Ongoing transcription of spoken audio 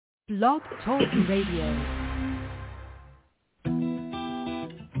Blog Talk Radio.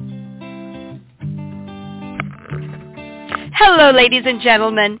 Hello, ladies and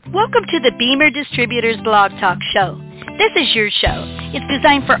gentlemen. Welcome to the BEMER Distributors Blog Talk Show. This is your show. It's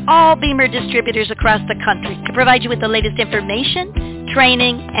designed for all BEMER distributors across the country to provide you with the latest information,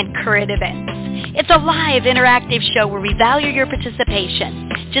 training, and current events. It's a live, interactive show where we value your participation.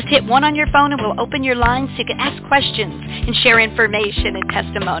 Just hit 1 on your phone and we'll open your lines so you can ask questions and share information and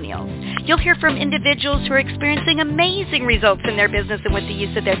testimonials. You'll hear from individuals who are experiencing amazing results in their business and with the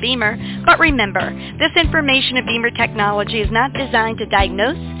use of their BEMER. But remember, this information and BEMER technology is not designed to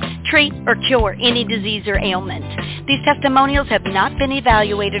diagnose, treat, or cure any disease or ailment. These testimonials have not been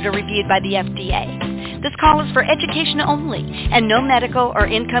evaluated or reviewed by the FDA. This call is for education only, and no medical or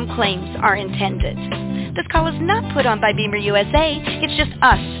income claims are intended. This call is not put on by BEMER USA. It's just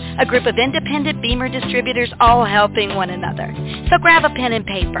us, a group of independent BEMER distributors all helping one another. So grab a pen and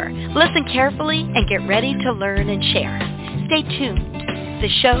paper, listen carefully, and get ready to learn and share. Stay tuned. The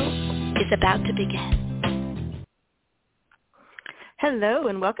show is about to begin. Hello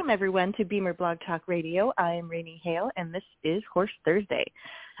and welcome everyone to BEMER Blog Talk Radio. I am Raini Hale and this is Horse Thursday,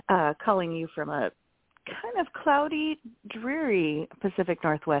 calling you from a kind of cloudy, dreary Pacific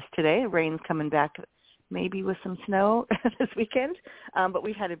Northwest today. Rain's coming back maybe with some snow this weekend, but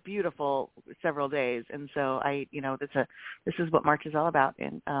we've had a beautiful several days, and so this is what March is all about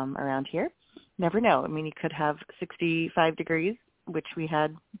in around here. Never know. I mean, you could have 65 degrees, which we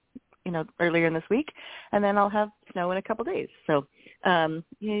had earlier in this week, and then I'll have snow in a couple days. So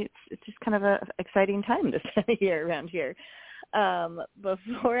it's just kind of an exciting time this time of year around here.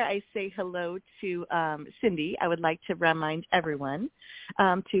 Before I say hello to Cindy, I would like to remind everyone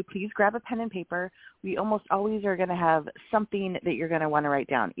to please grab a pen and paper. We almost always are going to have something that you're going to want to write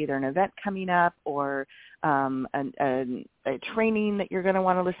down, either an event coming up or a training that you're going to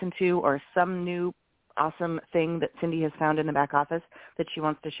want to listen to, or some new awesome thing that Cindy has found in the back office that she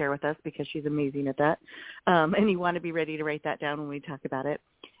wants to share with us because she's amazing at that. And you want to be ready to write that down when we talk about it.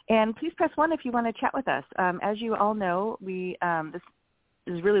 And please press 1 if you want to chat with us. As you all know, this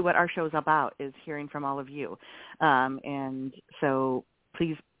is really what our show is about, is hearing from all of you. And so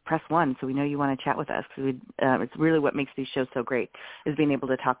please press 1 so we know you want to chat with us. It's really what makes these shows so great, is being able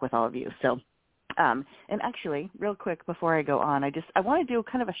to talk with all of you. So, and actually, real quick before I go on, I want to do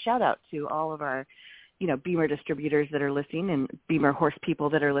kind of a shout out to all of our BEMER distributors that are listening and BEMER horse people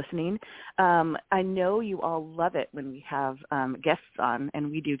that are listening. I know you all love it when we have guests on,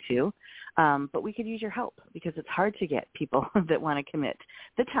 and we do too. But we could use your help because it's hard to get people that want to commit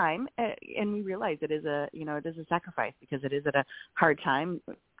the time. And we realize it is a sacrifice because it is at a hard time,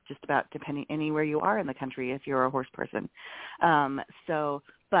 just about depending anywhere you are in the country if you're a horse person.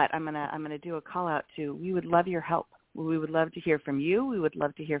 But I'm gonna do a call out to, we would love your help. We would love to hear from you. We would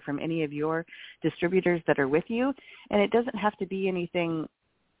love to hear from any of your distributors that are with you. And it doesn't have to be anything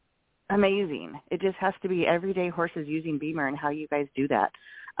amazing. It just has to be everyday horses using BEMER and how you guys do that.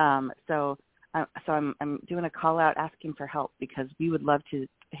 So I'm doing a call out asking for help because we would love to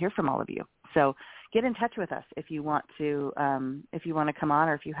hear from all of you. So get in touch with us if you want to come on,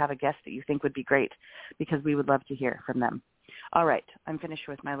 or if you have a guest that you think would be great, because we would love to hear from them. All right, I'm finished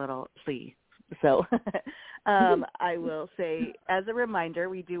with my little plea. So I will say, as a reminder,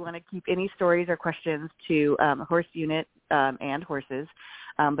 we do want to keep any stories or questions to horse unit and horses.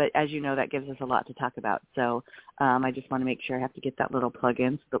 But as you know, that gives us a lot to talk about. So I just want to make sure I have to get that little plug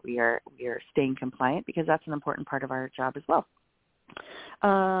in so that we are staying compliant, because that's an important part of our job as well.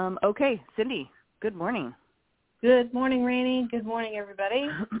 Okay, Cindy, good morning. Good morning, Rainy. Good morning, everybody.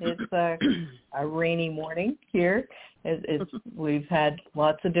 It's a rainy morning here. We've had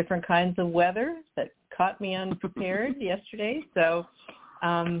lots of different kinds of weather that caught me unprepared yesterday. So,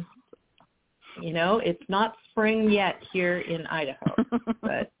 it's not spring yet here in Idaho,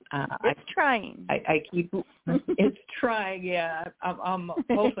 but it's trying. It's trying. Yeah, I'm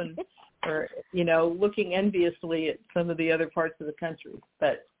hoping for looking enviously at some of the other parts of the country,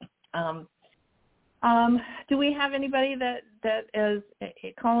 but. Do we have anybody that is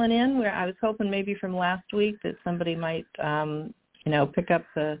calling in? Where I was hoping maybe from last week that somebody might, pick up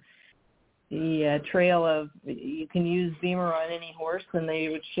the trail of you can use BEMER on any horse, and they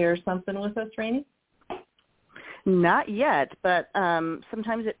would share something with us, Rainey? Not yet, but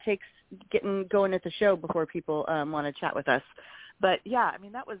sometimes it takes getting going at the show before people want to chat with us. But yeah, I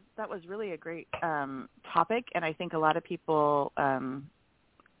mean that was really a great topic, and I think a lot of people.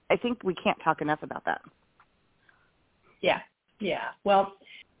 I think we can't talk enough about that. Yeah. Well,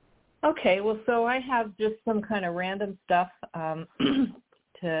 okay. Well, so I have just some kind of random stuff to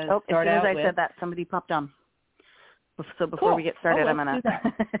start out with. As soon as I said that, somebody popped on. So before we get started, I'm going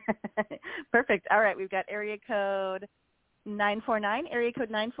to – perfect. All right. We've got area code 949. Area code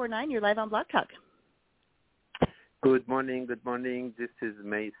 949. You're live on Blog Talk. Good morning. Good morning. This is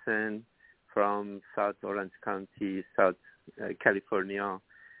Mason from South Orange County, South California.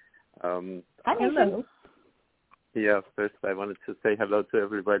 Hello. Yeah, first I wanted to say hello to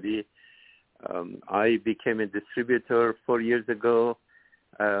everybody. I became a distributor 4 years ago,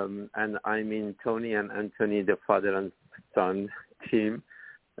 and I'm in Tony and Anthony, the father and son team.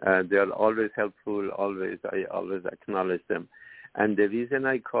 They are always helpful, I always acknowledge them. And the reason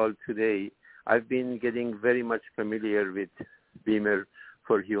I called today, I've been getting very much familiar with BEMER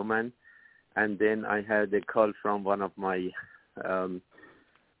for Human, and then I had a call from one of my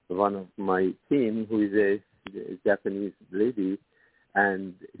team, who is a Japanese lady,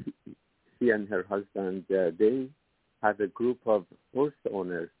 and she and her husband, they have a group of horse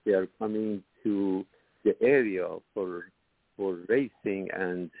owners. They are coming to the area for racing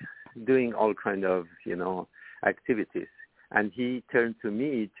and doing all kind of, activities. And he turned to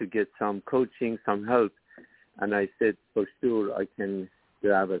me to get some coaching, some help. And I said, for sure, I can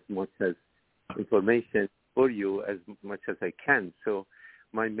grab as much as information for you as much as I can. So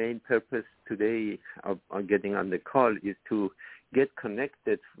my main purpose today of getting on the call is to get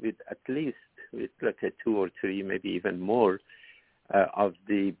connected with at least with like a 2 or 3, maybe even more, of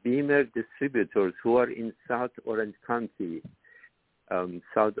the BEMER distributors who are in South Orange County.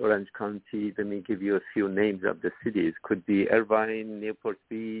 South Orange County, let me give you a few names of the cities. Could be Irvine, Newport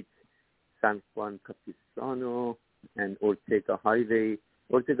Beach, San Juan Capistrano, and Ortega Highway.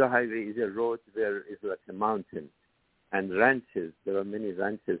 Ortega Highway is a road where it's like a mountain, and ranches. There are many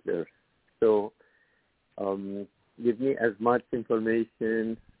ranches there. So give me as much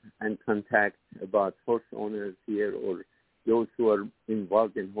information and contact about horse owners here or those who are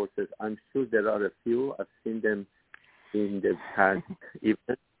involved in horses. I'm sure there are a few. I've seen them in the past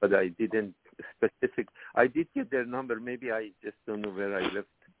events, but I didn't I did get their number. Maybe I just don't know where I left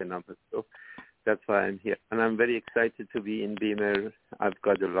the number. So that's why I'm here. And I'm very excited to be in BEMER. I've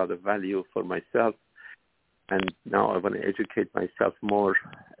got a lot of value for myself. And now I want to educate myself more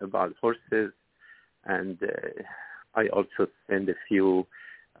about horses. And I also send a few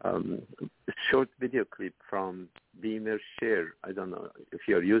short video clip from BEMER Share. I don't know if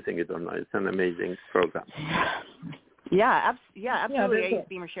you're using it or not. It's an amazing program. Yeah, absolutely. I use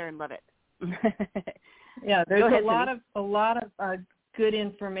BEMER Share and love it. Yeah, there's a lot of good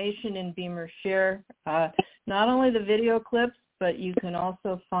information in BEMER Share. Not only the video clips, but you can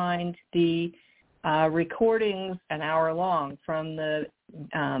also find the recordings an hour long from the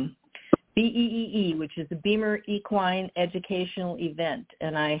BEEE, which is the BEMER Equine Educational Event,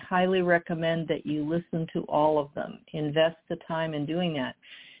 and I highly recommend that you listen to all of them. Invest the time in doing that.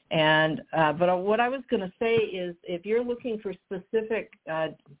 And but what I was going to say is, if you're looking for specific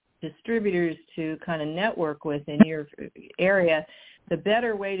distributors to kind of network with in your area, the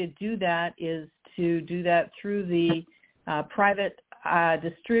better way to do that is to do that through the private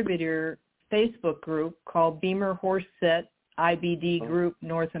distributor Facebook group called BEMER Horse Set IBD Group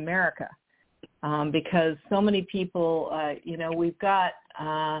North America, because so many people, we've got,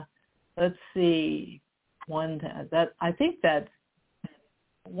 let's see, I think that's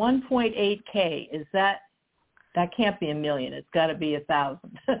 1.8K. Is that can't be 1 million. It's got to be 1,000.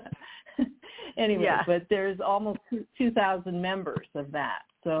 Anyway, yeah. But there's almost 2,000 members of that.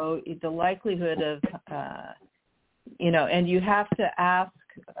 So the likelihood of, and you have to ask,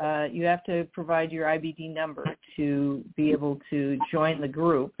 you have to provide your IBD number to be able to join the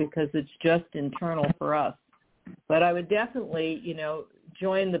group, because it's just internal for us. But I would definitely,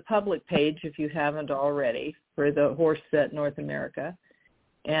 join the public page if you haven't already for the Horse Set North America,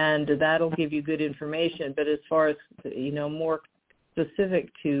 and that'll give you good information. But as far as, more specific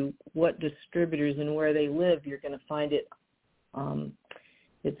to what distributors and where they live, you're going to find it,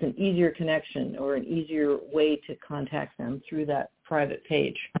 it's an easier connection or an easier way to contact them through that private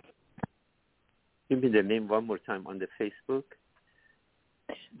page. Give me the name one more time on the Facebook.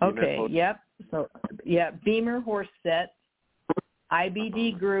 Okay, yep. So, BEMER Horse Set,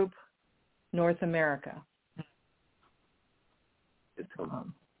 IBD Group, North America.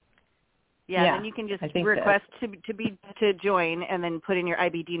 And then you can just request to join, and then put in your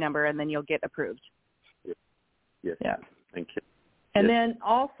IBD number, and then you'll get approved. Yes. Yeah. Thank you. And then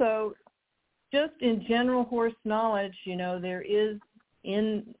also, just in general horse knowledge, there is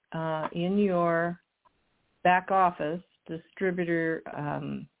in your back office distributor,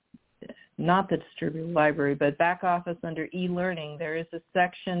 not the distributor library, but back office under e-learning, there is a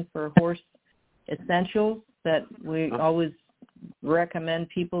section for horse essentials that we always recommend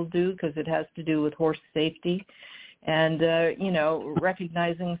people do, because it has to do with horse safety. and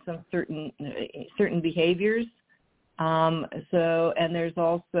recognizing some certain behaviors. And there's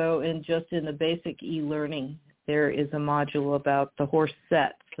also in the basic e-learning, there is a module about the horse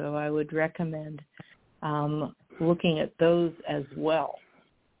set. So I would recommend looking at those as well.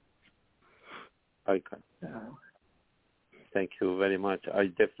 Okay. Thank you very much. I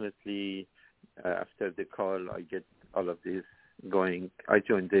definitely, after the call, I get all of this going. I will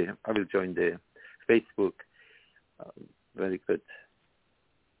join the Facebook. Very good.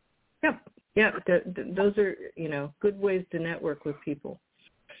 Yeah. Those are good ways to network with people.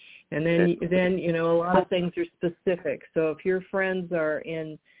 And then a lot of things are specific. So if your friends are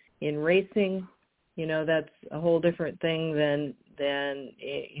in racing, that's a whole different thing than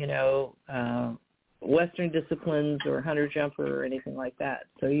Western disciplines or hunter jumper or anything like that.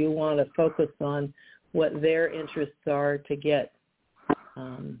 So you want to focus on what their interests are to get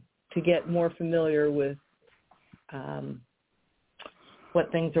more familiar with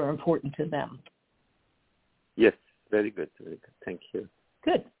what things are important to them. Yes, very good. Thank you.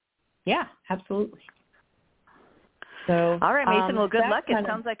 Good. Yeah, absolutely. So, all right, Mason. Well, good luck. It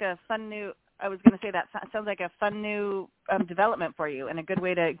sounds like a fun new. I was going to say that sounds like a fun new development for you and a good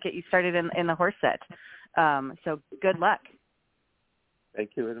way to get you started in the horse set. So good luck.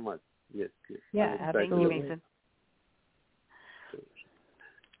 Thank you very much. Yes. Yeah, absolutely. Thank you, Mason.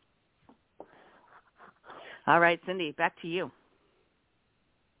 All right, Cindy, back to you.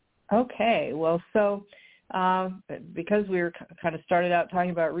 Okay. Well, so because we were kind of started out talking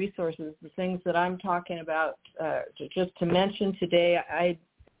about resources, the things that I'm talking about, just to mention today, I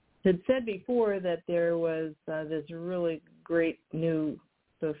had said before that there was this really great new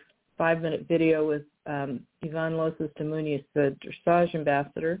 5-minute video with Ivan Losas de Muñoz, the dressage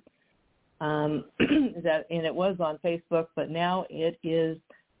ambassador, and it was on Facebook, but now it is,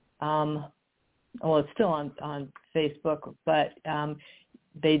 it's still on Facebook, but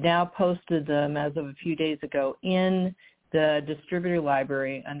they now posted them as of a few days ago in the distributor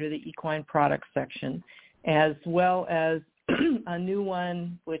library under the equine products section, as well as a new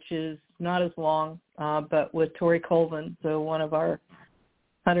one, which is not as long, but with Tori Colvin, so one of our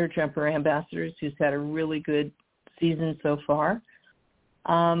hunter jumper ambassadors who's had a really good season so far.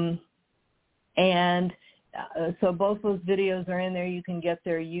 So both those videos are in there. You can get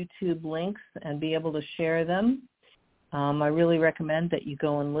their YouTube links and be able to share them. I really recommend that you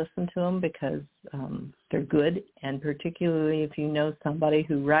go and listen to them because they're good, and particularly if you know somebody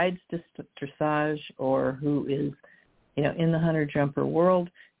who rides dressage or who is, in the hunter jumper world,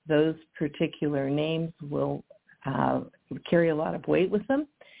 those particular names will carry a lot of weight with them.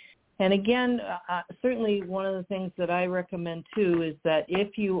 And again, certainly one of the things that I recommend too is that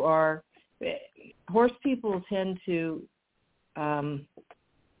if you are, horse people tend to, there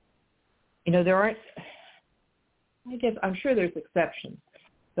aren't, I guess I'm sure there's exceptions,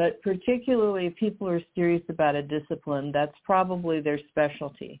 but particularly if people are serious about a discipline, that's probably their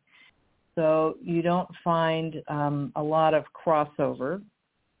specialty. So you don't find a lot of crossover,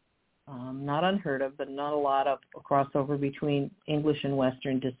 not unheard of, but not a lot of crossover between English and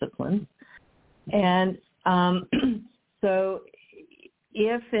Western disciplines. And so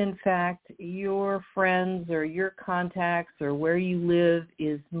if, in fact, your friends or your contacts or where you live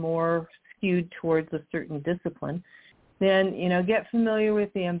is more skewed towards a certain discipline, then, get familiar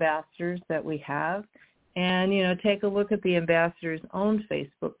with the ambassadors that we have and, take a look at the ambassadors' own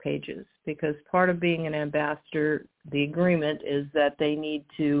Facebook pages, because part of being an ambassador, the agreement is that they need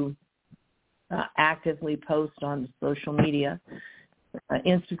to actively post on social media,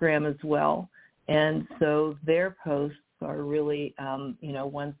 Instagram as well. And so their posts are really,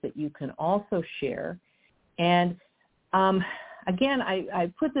 ones that you can also share. And again,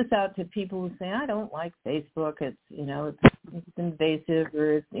 I put this out to people who say, I don't like Facebook. It's, it's invasive,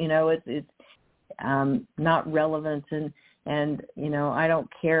 or it's not relevant, and I don't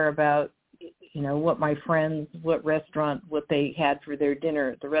care about, what my friends, what they had for their dinner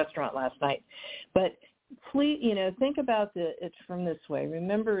at the restaurant last night. But please, think about it from this way.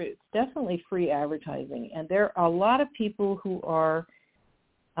 Remember, it's definitely free advertising, and there are a lot of people who are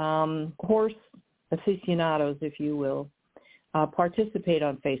horse aficionados, if you will, participate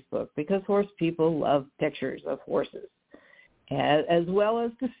on Facebook because horse people love pictures of horses, as well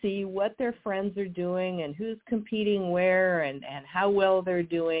as to see what their friends are doing and who's competing where and how well they're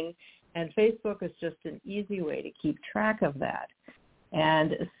doing. And Facebook is just an easy way to keep track of that.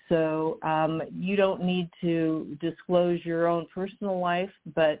 And so you don't need to disclose your own personal life,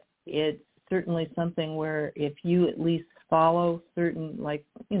 but it's certainly something where if you at least follow certain, like,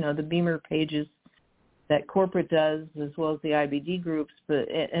 the BEMER pages that corporate does, as well as the IBD groups,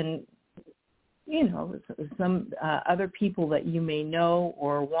 and some other people that you may know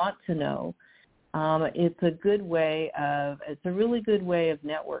or want to know. It's a really good way of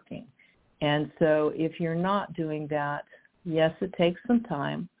networking. And so if you're not doing that, yes, it takes some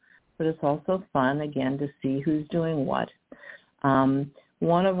time, but it's also fun, again, to see who's doing what. I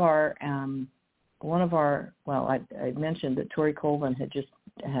mentioned that Tori Colvin had just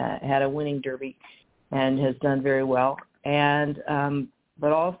had a winning derby and has done very well. And,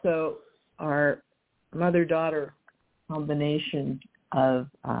 but also our mother-daughter combination of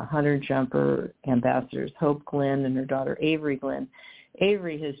hunter jumper ambassadors, Hope Glenn and her daughter Avery Glenn.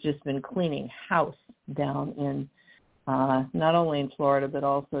 Avery has just been cleaning house down in not only in Florida but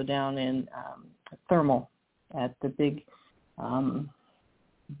also down in Thermal at the big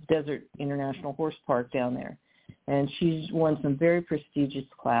Desert International Horse Park down there. And she's won some very prestigious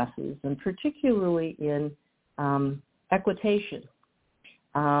classes, and particularly in equitation,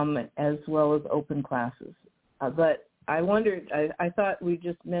 as well as open classes. But I wondered, I thought we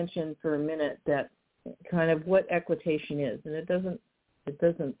just mentioned for a minute that kind of what equitation is, and it doesn't, it's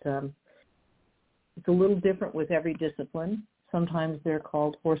a little different with every discipline. Sometimes they're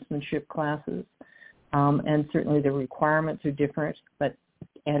called horsemanship classes, and certainly the requirements are different,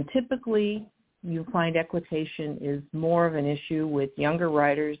 and typically you find equitation is more of an issue with younger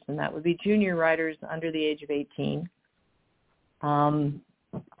riders, and that would be junior riders under the age of 18.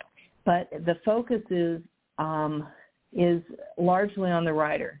 But the focus is largely on the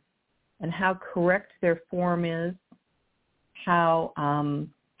rider and how correct their form is, how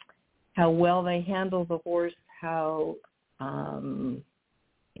well they handle the horse, how they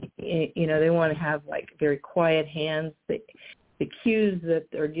want to have like very quiet hands. The cues that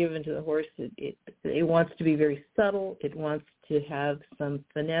are given to the horse, it wants to be very subtle. It wants to have some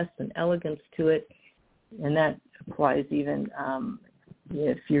finesse and elegance to it, and that applies even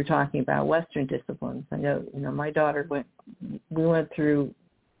if you're talking about Western disciplines. I know, my daughter we went through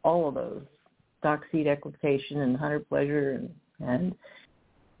all of those, stock seat equitation and hunter pleasure and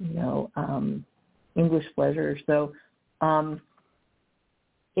English pleasure. So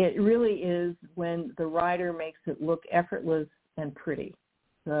it really is when the rider makes it look effortless and pretty.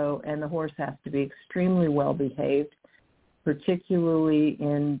 So, and the horse has to be extremely well behaved, particularly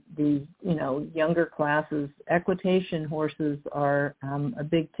in these, younger classes. Equitation horses are a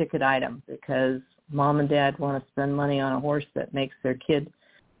big ticket item because mom and dad want to spend money on a horse that makes their kid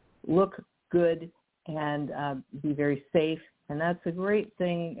look good and be very safe. And that's a great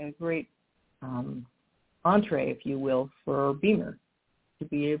thing, a great entree, if you will, for BEMER to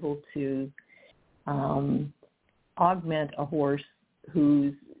be able to augment a horse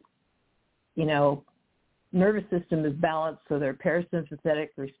whose, nervous system is balanced so their parasympathetic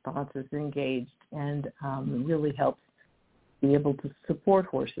response is engaged, and really helps be able to support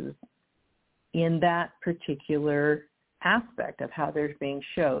horses in that particular aspect of how they're being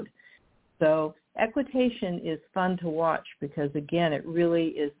showed. So equitation is fun to watch because, again, it really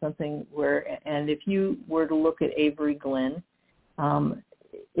is something where, and if you were to look at Avery Glenn,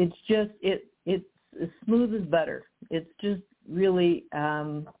 it's as smooth as butter. It's just really,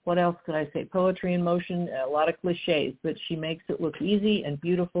 what else could I say? Poetry in motion, a lot of cliches, but she makes it look easy and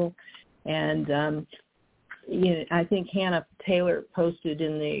beautiful. And, I think Hannah Taylor posted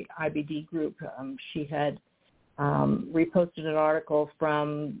in the IBD group, she had reposted an article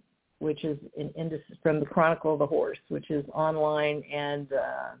from the Chronicle of the Horse, which is online and,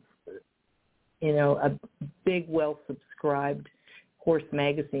 a big, well-subscribed horse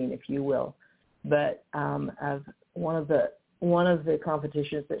magazine, if you will. But of one of the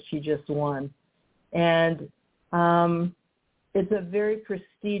competitions that she just won, and it's a very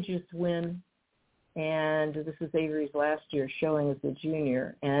prestigious win. And this is Avery's last year showing as a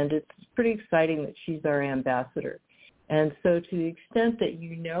junior, and it's pretty exciting that she's our ambassador. And so, to the extent that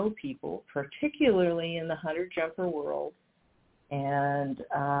people, particularly in the hunter-jumper world, and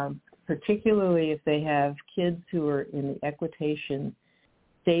particularly if they have kids who are in the equitation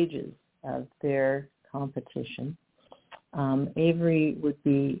stages of their competition, Avery would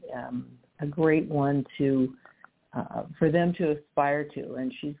be a great one for them to aspire to,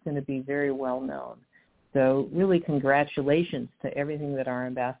 and she's going to be very well known. So really congratulations to everything that our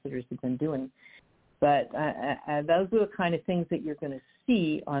ambassadors have been doing. But those are the kind of things that you're going to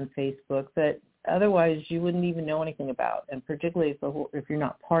see on Facebook that otherwise you wouldn't even know anything about, and particularly if you're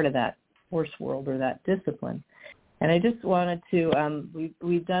not part of that horse world or that discipline. And I just wanted to,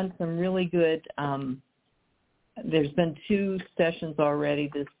 we've done some really good, there's been 2 sessions already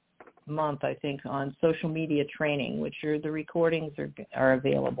this month, I think, on social media training, which the recordings are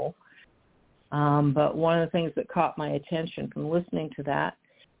available. But one of the things that caught my attention from listening to that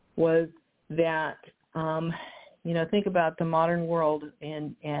was that, think about the modern world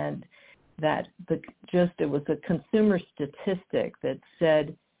and that it was a consumer statistic that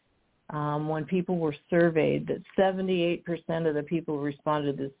said when people were surveyed that 78% of the people who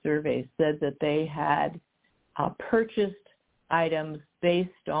responded to this survey said that they had purchased items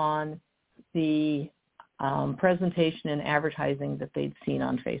based on the presentation and advertising that they'd seen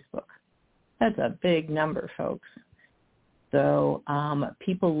on Facebook. That's a big number, folks. So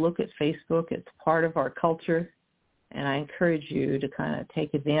people look at Facebook. It's part of our culture, and I encourage you to kind of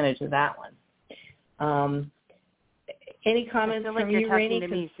take advantage of that one. Any comments from you, Raini? To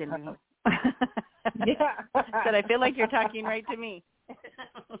me, Cindy. Yeah. But I feel like you're talking right to me.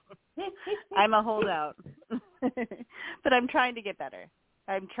 I'm a holdout. But I'm trying to get better.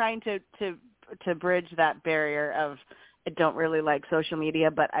 I'm trying to bridge that barrier of I don't really like social media,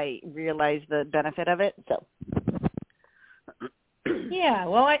 but I realize the benefit of it. So. Yeah,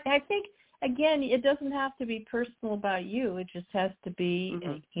 well, I think, again, it doesn't have to be personal about you. It just has to be,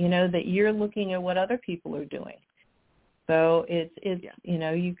 that you're looking at what other people are doing. So it's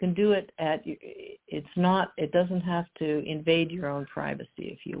you can do it it doesn't have to invade your own privacy,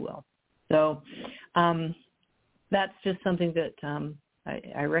 if you will. So that's just something that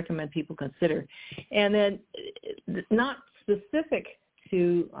I recommend people consider. And then not specific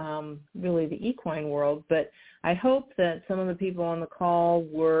to really the equine world, but I hope that some of the people on the call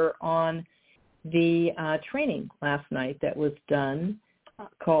were on the training last night that was done,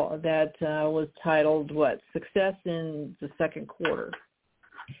 that was titled, Success in the Second Quarter.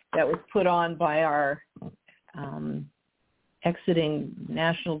 That was put on by our exiting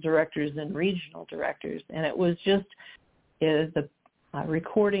national directors and regional directors. And it was just, the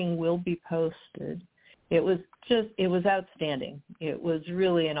recording will be posted. It was outstanding. It was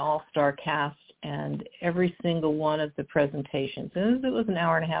really an all-star cast, and every single one of the presentations, and it was an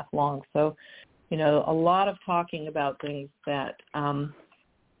hour and a half long. So, a lot of talking about things that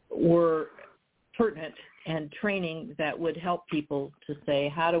were pertinent and training that would help people to say,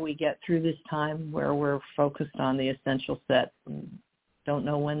 how do we get through this time where we're focused on the essential set and don't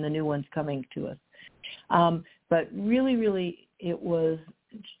know when the new one's coming to us. But really, really,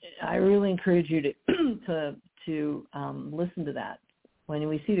 I really encourage you to listen to that when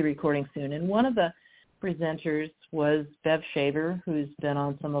we see the recording soon. And one of the presenters was Bev Shaver, who's been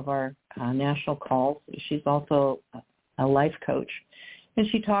on some of our national calls. She's also a life coach. And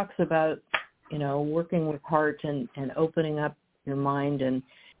she talks about, working with heart and opening up your mind. And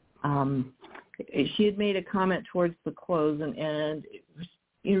she had made a comment towards the close, and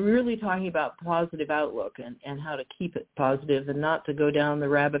you're really talking about positive outlook and how to keep it positive and not to go down the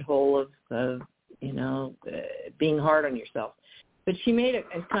rabbit hole of being hard on yourself. But she made a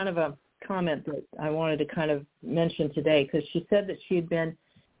kind of a comment that I wanted to kind of mention today, because she said that she had been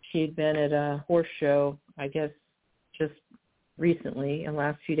at a horse show, I guess, just recently in the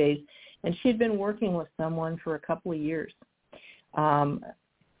last few days, and she had been working with someone for a couple of years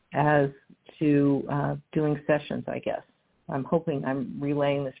as to doing sessions, I guess. I'm hoping I'm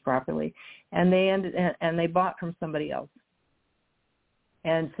relaying this properly. And they bought from somebody else.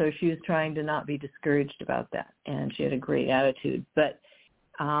 And so she was trying to not be discouraged about that, and she had a great attitude. But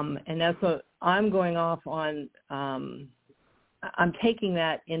and that's what I'm going off on. I'm taking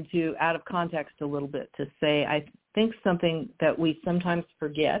that out of context a little bit to say I think something that we sometimes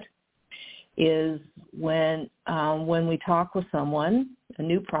forget is when we talk with someone, a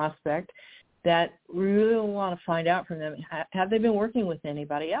new prospect, that we really want to find out from them, have they been working with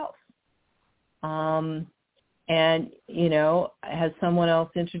anybody else? And, has someone else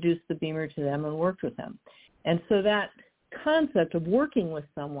introduced the BEMER to them and worked with them? And so that concept of working with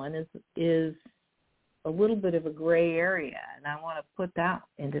someone is a little bit of a gray area, and I want to put that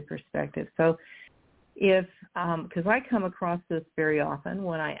into perspective. So because I come across this very often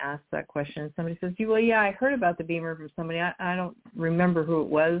when I ask that question, somebody says, well, yeah, I heard about the BEMER from somebody. I don't remember who it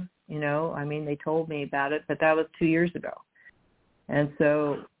was, they told me about it, but that was 2 years ago. And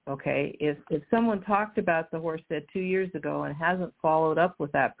so, okay, if someone talked about the horse set 2 years ago and hasn't followed up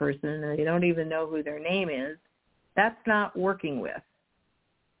with that person and they don't even know who their name is, that's not working with.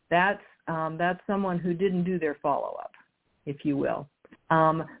 That's someone who didn't do their follow-up, if you will.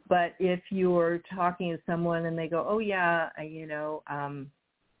 But if you're talking to someone and they go, oh, yeah,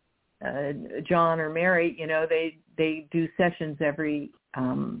 John or Mary, they do sessions every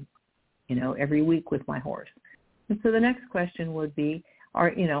week with my horse. And so the next question would be,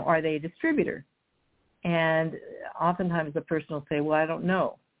 are they a distributor? And oftentimes the person will say, well, I don't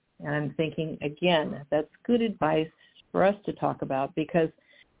know. And I'm thinking, again, that's good advice for us to talk about, because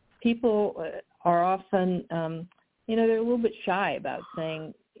people are often, they're a little bit shy about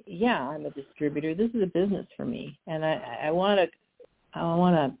saying, yeah, I'm a distributor. This is a business for me, and I want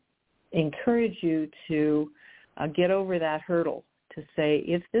to encourage you to get over that hurdle to say,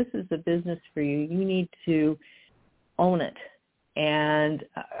 if this is a business for you, you need to own it and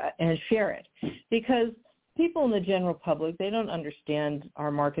share it, because people in the general public, they don't understand our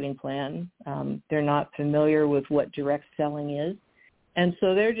marketing plan. They're not familiar with what direct selling is. And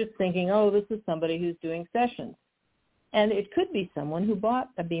so they're just thinking, oh, this is somebody who's doing sessions. And it could be someone who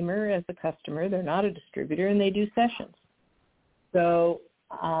bought a BEMER as a customer. They're not a distributor, and they do sessions. So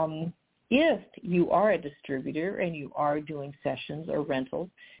if you are a distributor and you are doing sessions or rentals,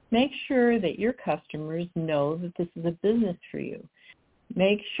 make sure that your customers know that this is a business for you.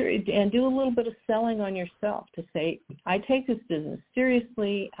 Make sure and do a little bit of selling on yourself to say, I take this business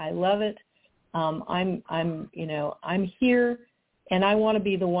seriously. I love it. I'm here, and I want to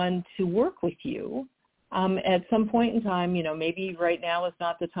be the one to work with you. At some point in time, maybe right now is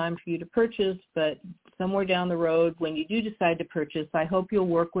not the time for you to purchase, but somewhere down the road, when you do decide to purchase, I hope you'll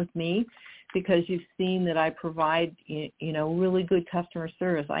work with me, because you've seen that I provide, really good customer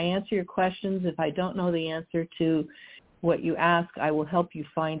service. I answer your questions. If I don't know the answer to what you ask, I will help you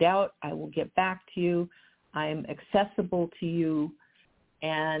find out. I will get back to you. I'm accessible to you.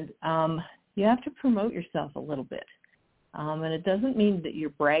 And you have to promote yourself a little bit. And it doesn't mean that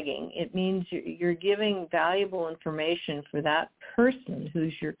you're bragging. It means you're giving valuable information for that person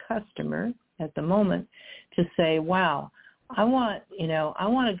who's your customer at the moment to say, wow, I want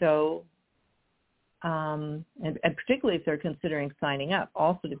to go, and particularly if they're considering signing up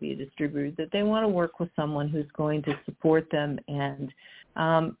also to be a distributor, that they want to work with someone who's going to support them and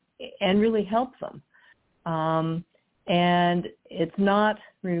really help them. And it's not,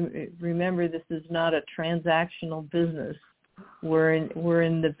 remember, this is not a transactional business. We're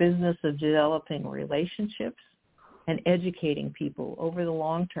in the business of developing relationships and educating people over the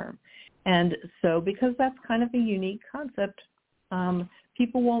long term. And so because that's kind of a unique concept,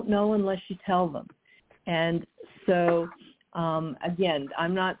 people won't know unless you tell them. And so, again,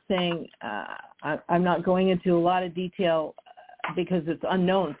 I'm not saying, I'm not going into a lot of detail because it's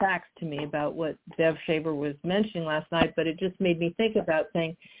unknown facts to me about what Bev Shaver was mentioning last night, but it just made me think about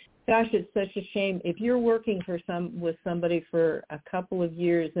saying, gosh, it's such a shame. If you're working with somebody for a couple of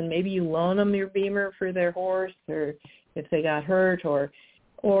years and maybe you loan them your BEMER for their horse, or if they got hurt,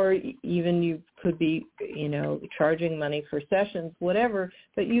 or even you could be, charging money for sessions, whatever,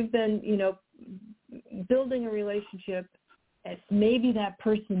 but you've been, building a relationship, and maybe that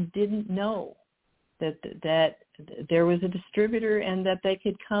person didn't know that there was a distributor and that they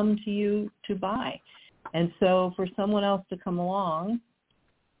could come to you to buy. And so for someone else to come along,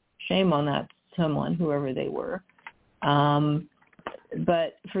 shame on that someone, whoever they were,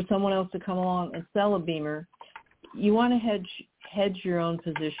 but for someone else to come along and sell a BEMER, you want to hedge your own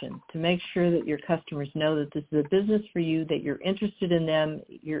position to make sure that your customers know that this is a business for you, that you're interested in them,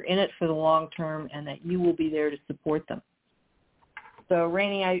 you're in it for the long term, and that you will be there to support them. So,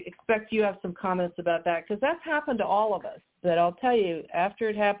 Raini, I expect you have some comments about that, because that's happened to all of us. But I'll tell you, after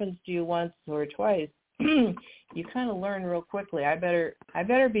it happens to you once or twice, you kind of learn real quickly. I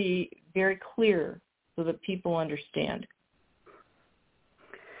better be very clear so that people understand.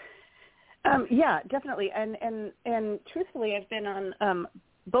 Yeah, definitely. And truthfully, I've been on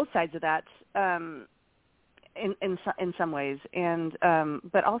both sides of that in some ways, and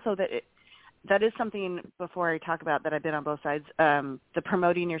but also that is something, before I talk about that, I've been on both sides. The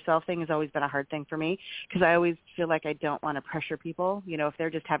promoting yourself thing has always been a hard thing for me, because I always feel like I don't want to pressure people. If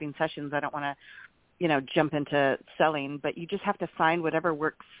they're just having sessions, I don't want to, jump into selling, but you just have to find whatever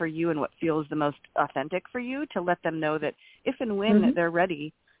works for you and what feels the most authentic for you, to let them know that if and when they're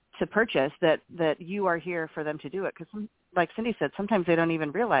ready to purchase, that you are here for them to do it. Because like Cindy said, sometimes they don't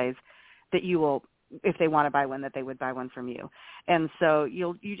even realize that you will, if they want to buy one, that they would buy one from you. And so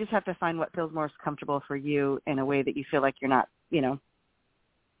you just have to find what feels most comfortable for you in a way that you feel like you're not,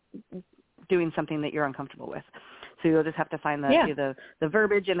 doing something that you're uncomfortable with. So you'll just have to find the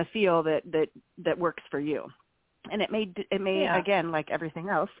verbiage and the feel that works for you. And it may again, like everything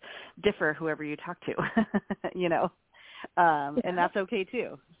else, differ whoever you talk to, and that's okay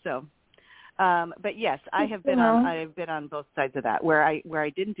too. So, but yes, I've been on both sides of that, where I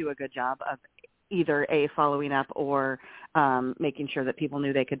didn't do a good job of either following up or making sure that people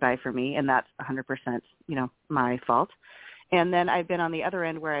knew they could buy from me, and that's 100%, my fault. And then I've been on the other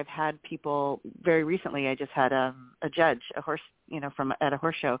end, where I've had people. Very recently, I just had a judge, a horse, at a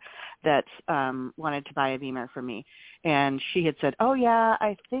horse show, that wanted to buy a BEMER from me, and she had said, "Oh yeah,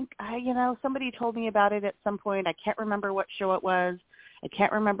 I think somebody told me about it at some point. I can't remember what show it was. I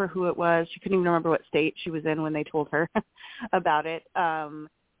can't remember who it was. She couldn't even remember what state she was in when they told her about it."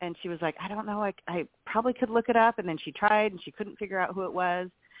 and she was like, I don't know, I probably could look it up. And then she tried, and she couldn't figure out who it was.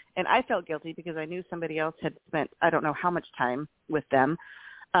 And I felt guilty because I knew somebody else had spent I don't know how much time with them,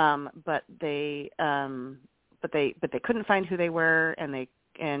 but they couldn't find who they were, and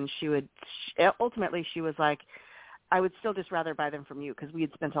ultimately she was like, I would still just rather buy them from you because we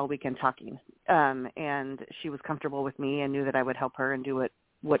had spent all weekend talking, and she was comfortable with me and knew that I would help her and do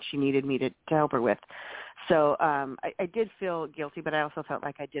what she needed me to help her with. So I did feel guilty, but I also felt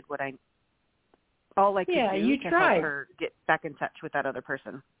like I did all I could do to help her get back in touch with that other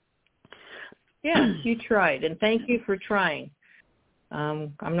person. Yeah, you tried, and thank you for trying.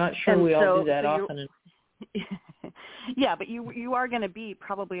 I'm not sure we all do that often. Yeah, but you are going to be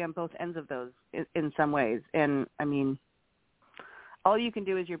probably on both ends of those in some ways. And, I mean, all you can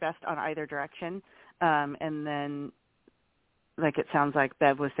do is your best on either direction. And then, like it sounds like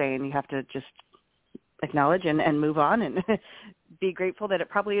Bev was saying, you have to just acknowledge and move on and be grateful that it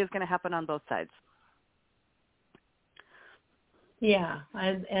probably is going to happen on both sides. Yeah,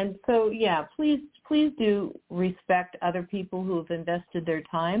 and so, yeah, please do respect other people who have invested their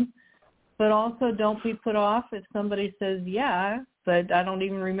time, but also don't be put off if somebody says, yeah, but I don't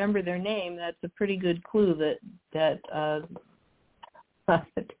even remember their name. That's a pretty good clue that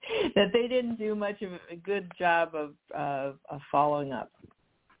that they didn't do much of a good job of following up.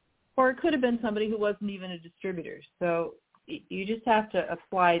 Or it could have been somebody who wasn't even a distributor. So you just have to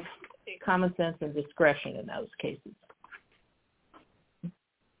apply common sense and discretion in those cases.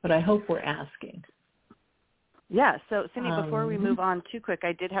 But I hope we're asking. Yeah, so Cindy, before we move on too quick,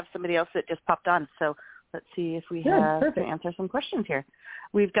 I did have somebody else that just popped on, so let's see if we have to answer some questions here.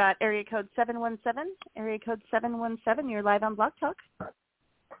 We've got area code 717. Area code 717, you're live on Blog Talk.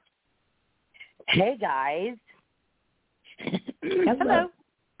 Hey, guys. Hello.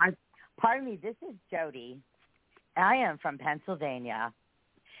 Pardon me, this is Jody. I am from Pennsylvania,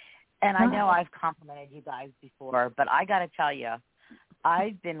 and I know I've complimented you guys before, but I got to tell you,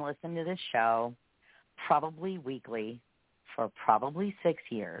 I've been listening to this show probably weekly for probably 6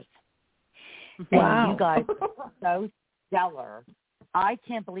 years. Wow. And you guys are so stellar. I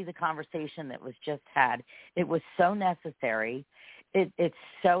can't believe the conversation that was just had. It was so necessary. It's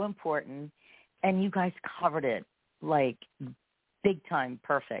so important. And you guys covered it like big time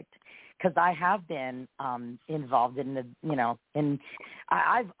perfect. Because I have been involved in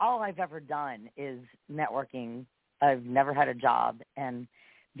all I've ever done is networking. I've never had a job, and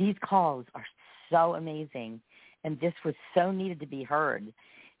these calls are so amazing, and this was so needed to be heard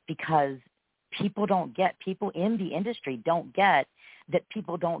because people in the industry don't get that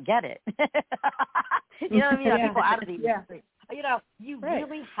people don't get it. You know what I mean? Yeah. People out of the industry. You know, you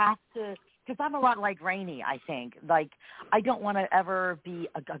really have to, because I'm a lot like Raini, I think. Like, I don't want to ever be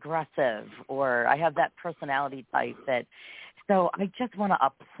aggressive, or I have that personality type that. So I just want to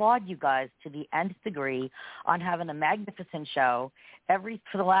applaud you guys to the nth degree on having a magnificent show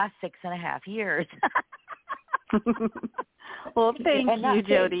for the last 6.5 years. Well, thank you,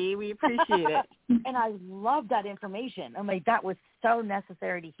 Jody. We appreciate it. And I love that information. I'm like, that was so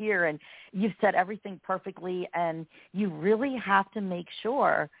necessary to hear, and you've said everything perfectly, and you really have to make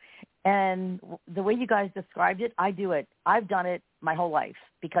sure. And the way you guys described it, I do it. I've done it my whole life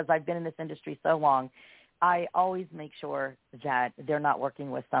because I've been in this industry so long. I always make sure that they're not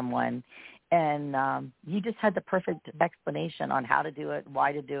working with someone. And you just had the perfect explanation on how to do it,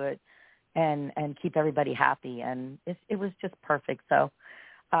 why to do it, and keep everybody happy. And it was just perfect. So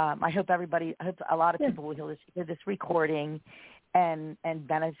I hope a lot of people will hear this recording and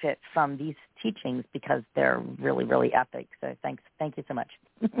benefit from these teachings because they're really, really epic. So thank you so much.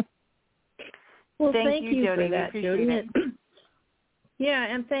 Well, thank you Jody. for that, Jody. Yeah,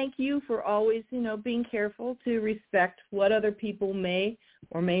 and thank you for always, being careful to respect what other people may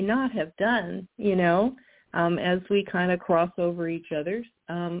or may not have done, as we kind of cross over each other.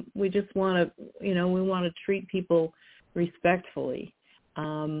 We just want to, we want to treat people respectfully.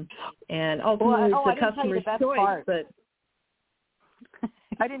 And ultimately it's the customer's choice, but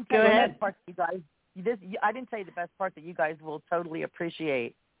I didn't say the best part that you guys, I didn't say the best part that you guys will totally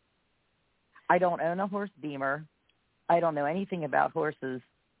appreciate. I don't own a horse BEMER. I don't know anything about horses,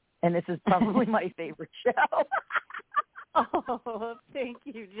 and this is probably my favorite show. Oh, thank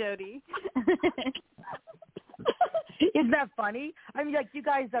you, Jody. Isn't that funny? I mean, like, you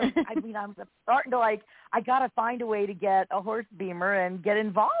guys are, I'm starting to, I got to find a way to get a horse BEMER and get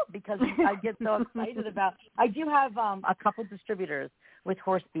involved because I get so excited about, I do have a couple distributors with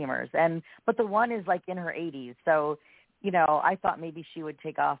horse BEMERs, but the one is, in her 80s, so I thought maybe she would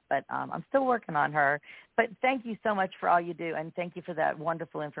take off, but I'm still working on her. But thank you so much for all you do, and thank you for that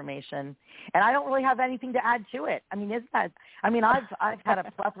wonderful information. And I don't really have anything to add to it. I've had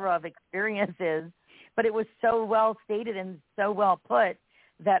a plethora of experiences, but it was so well stated and so well put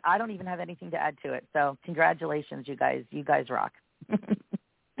that I don't even have anything to add to it. So congratulations, you guys. You guys rock.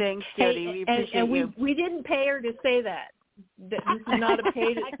 Thanks, Jody. We appreciate you. We didn't pay her to say that. This is not a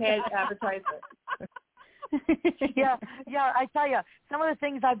paid advertisement. yeah, I tell you, some of the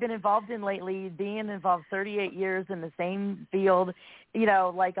things I've been involved in lately, being involved 38 years in the same field,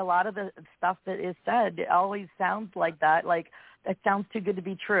 like a lot of the stuff that is said, it always sounds like that. Like, it sounds too good to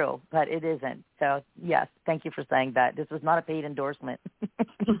be true, but it isn't. So, yes, thank you for saying that. This was not a paid endorsement.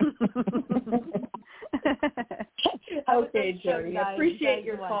 Okay, Jody. I appreciate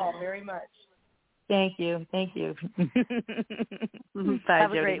your call very much. Thank you. Bye, Have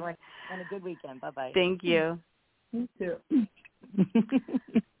Jody. a great one and a good weekend. Bye-bye. Thank you. You too.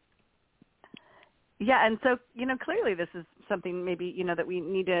 Yeah, and so, clearly this is something maybe, that we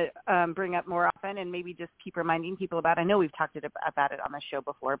need to bring up more often and maybe just keep reminding people about. I know we've talked about it on the show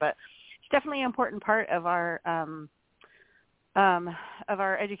before, but it's definitely an important part of our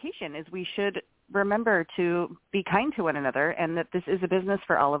education is we should remember to be kind to one another and that this is a business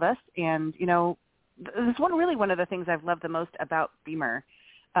for all of us. And, this is one of the things I've loved the most about BEMER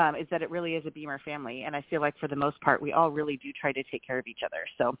is that it really is a BEMER family. And I feel like for the most part, we all really do try to take care of each other.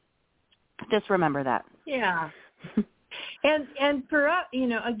 So just remember that. Yeah. And for us,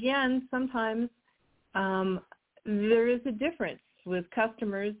 again, sometimes there is a difference with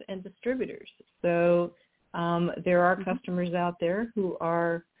customers and distributors. So there are customers out there who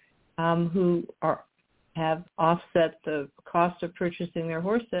have offset the cost of purchasing their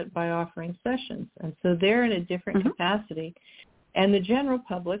horse set by offering sessions. And so they're in a different capacity. And the general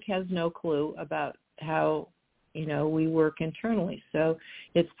public has no clue about how, we work internally. So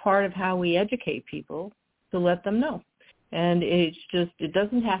it's part of how we educate people to let them know. And it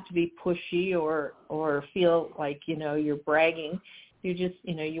doesn't have to be pushy or feel like, you're bragging. You just,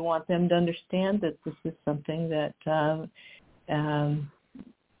 you want them to understand that this is something that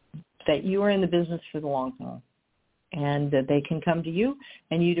that you are in the business for the long haul and that they can come to you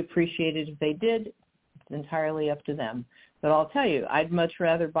and you'd appreciate it if they did. It's entirely up to them. But I'll tell you, I'd much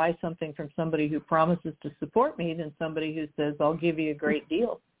rather buy something from somebody who promises to support me than somebody who says, I'll give you a great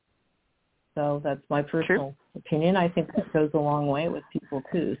deal. So that's my personal opinion. I think that goes a long way with people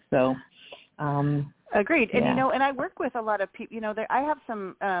too. So, agreed. Yeah. And, and I work with a lot of people, I have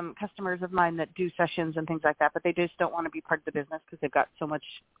some customers of mine that do sessions and things like that, but they just don't want to be part of the business because they've got so much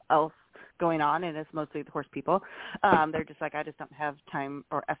else going on, and it's mostly the horse people. They're just like, I just don't have time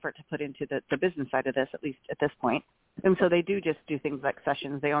or effort to put into the business side of this, at least at this point. And so they do just do things like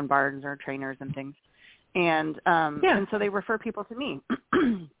sessions. They own barns or trainers and things. And and so they refer people to me.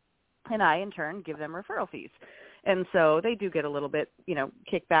 And I, in turn, give them referral fees. And so they do get a little bit,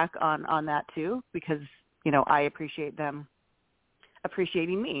 kickback on that too, because, I appreciate them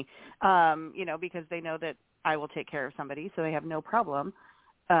appreciating me, because they know that I will take care of somebody, so they have no problem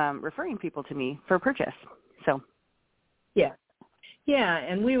referring people to me for purchase. So. Yeah. Yeah,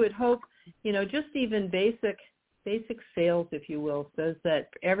 and we would hope, just even basic sales, if you will, says that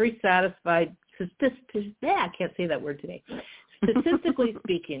every satisfied, I can't say that word today. Statistically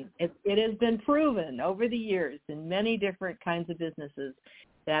speaking, it has been proven over the years in many different kinds of businesses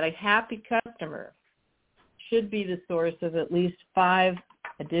that a happy customer should be the source of at least 5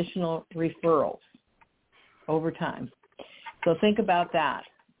 additional referrals over time. So think about that,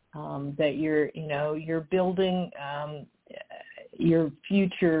 that you're building your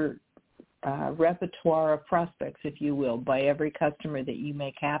future repertoire of prospects, if you will, by every customer that you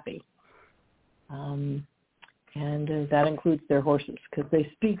make happy. And that includes their horses because they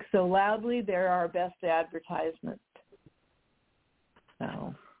speak so loudly. They're our best advertisement.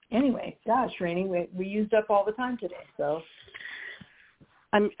 So anyway, gosh, Raini, we used up all the time today. So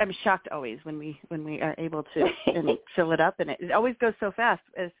I'm shocked always when we are able to fill it up, and it always goes so fast,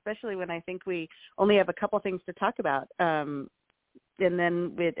 especially when I think we only have a couple things to talk about. And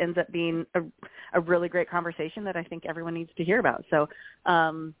then it ends up being a really great conversation that I think everyone needs to hear about. So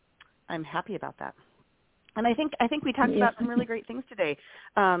I'm happy about that. And I think we talked about some really great things today,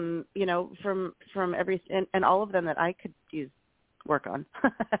 from every and all of them that I could use work on.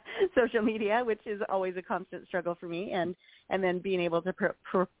 Social media, which is always a constant struggle for me, and then being able to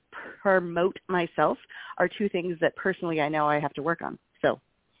promote myself are 2 things that personally I know I have to work on. So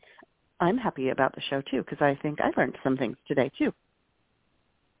I'm happy about the show too because I think I learned some things today too.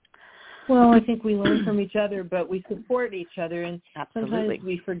 Well, I think we learn from each other, but we support each other, and Absolutely. sometimes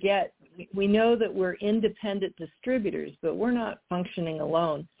we forget. We know that we're independent distributors, but we're not functioning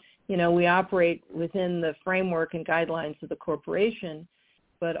alone. We operate within the framework and guidelines of the corporation,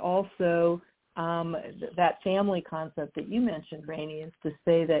 but also that family concept that you mentioned, Raini, is to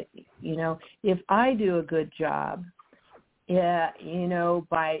say that, if I do a good job,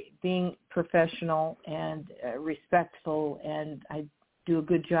 by being professional and respectful, and I do a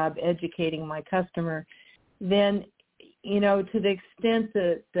good job educating my customer, then, to the extent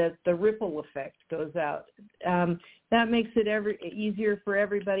that the ripple effect goes out, that makes it easier for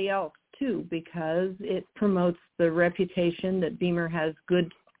everybody else too, because it promotes the reputation that BEMER has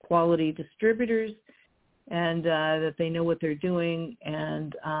good quality distributors, and that they know what they're doing,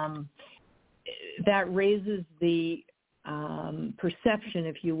 and that raises the perception,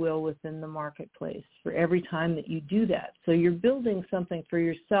 if you will, within the marketplace for every time that you do that. So you're building something for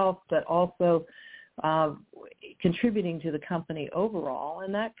yourself, but also contributing to the company overall,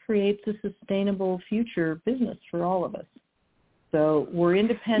 and that creates a sustainable future business for all of us. So we're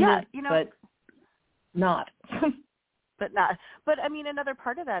independent, but not. But I mean, another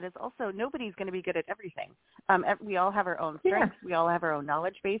part of that is also nobody's going to be good at everything. We all have our own strengths. Yeah. We all have our own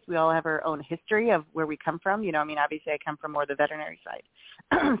knowledge base. We all have our own history of where we come from. Obviously I come from more the veterinary side.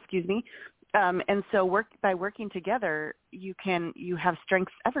 Excuse me. And so by working together, you have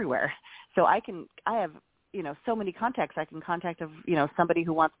strengths everywhere. So I have, so many contacts. I can contact somebody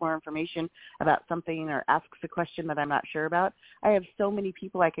who wants more information about something or asks a question that I'm not sure about. I have so many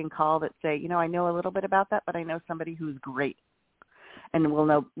people I can call that say, I know a little bit about that, but I know somebody who's great and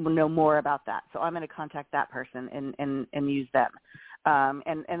will know more about that. So I'm going to contact that person and use them.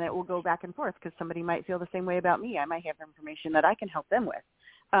 And it will go back and forth, because somebody might feel the same way about me. I might have information that I can help them with.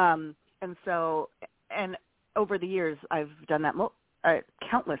 And over the years, I've done that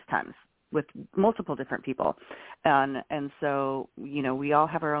countless times with multiple different people. And so, we all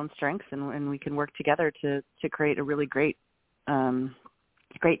have our own strengths, and we can work together to create a really great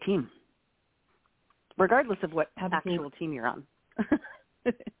team, regardless of what actual team you're on.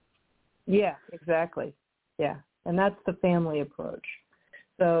 Yeah, exactly. Yeah. And that's the family approach.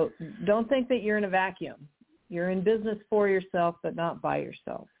 So don't think that you're in a vacuum. You're in business for yourself, but not by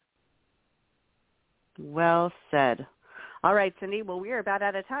yourself. Well said. All right, Cindy. Well, we are about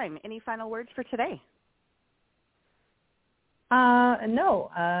out of time. Any final words for today?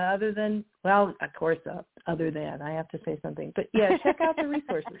 No, other than, well, of course, other than, I have to say something. But, yeah, check out the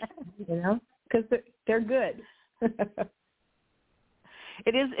resources, because they're good.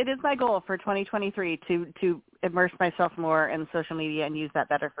 It is my goal for 2023 to immerse myself more in social media and use that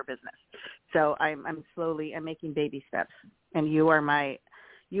better for business. So I'm making baby steps, and you are my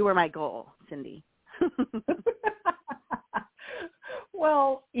goal, Cindy.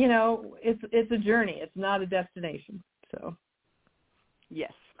 Well, it's a journey. It's not a destination. So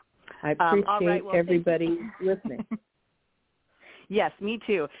yes, I appreciate all right, well, everybody listening. Yes, me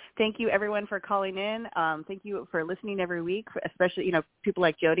too. Thank you, everyone, for calling in. Thank you for listening every week, especially, people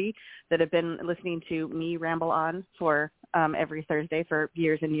like Jody that have been listening to me ramble on for every Thursday for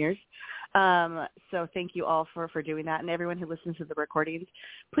years and years. So thank you all for doing that, and everyone who listens to the recordings.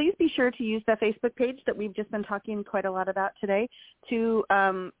 Please be sure to use that Facebook page that we've just been talking quite a lot about today to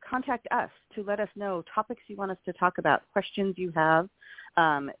contact us, to let us know topics you want us to talk about, questions you have.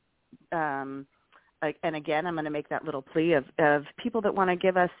 And again, I'm going to make that little plea of people that want to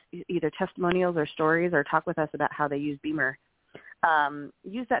give us either testimonials or stories or talk with us about how they use BEMER.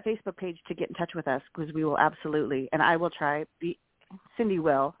 Use that Facebook page to get in touch with us, because we will absolutely, and I will try, Cindy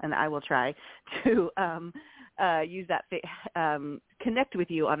will, and I will try to use that, connect with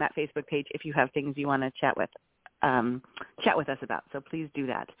you on that Facebook page if you have things you want to chat with us about. So please do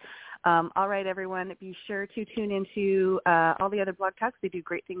that. All right, everyone, be sure to tune into all the other blog talks. They do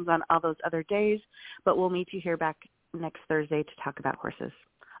great things on all those other days, but we'll meet you here back next Thursday to talk about horses.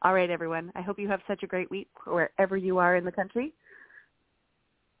 All right, everyone, I hope you have such a great week wherever you are in the country.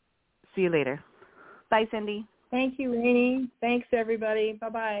 See you later. Bye, Cindy. Thank you, Raini. Thanks, everybody.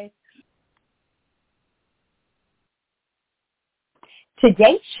 Bye-bye.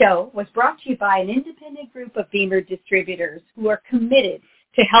 Today's show was brought to you by an independent group of BEMER distributors who are committed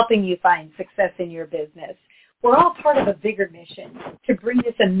to helping you find success in your business. We're all part of a bigger mission to bring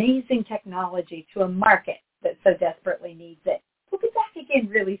this amazing technology to a market that so desperately needs it. We'll be back again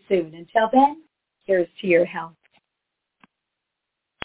really soon. Until then, here's to your health.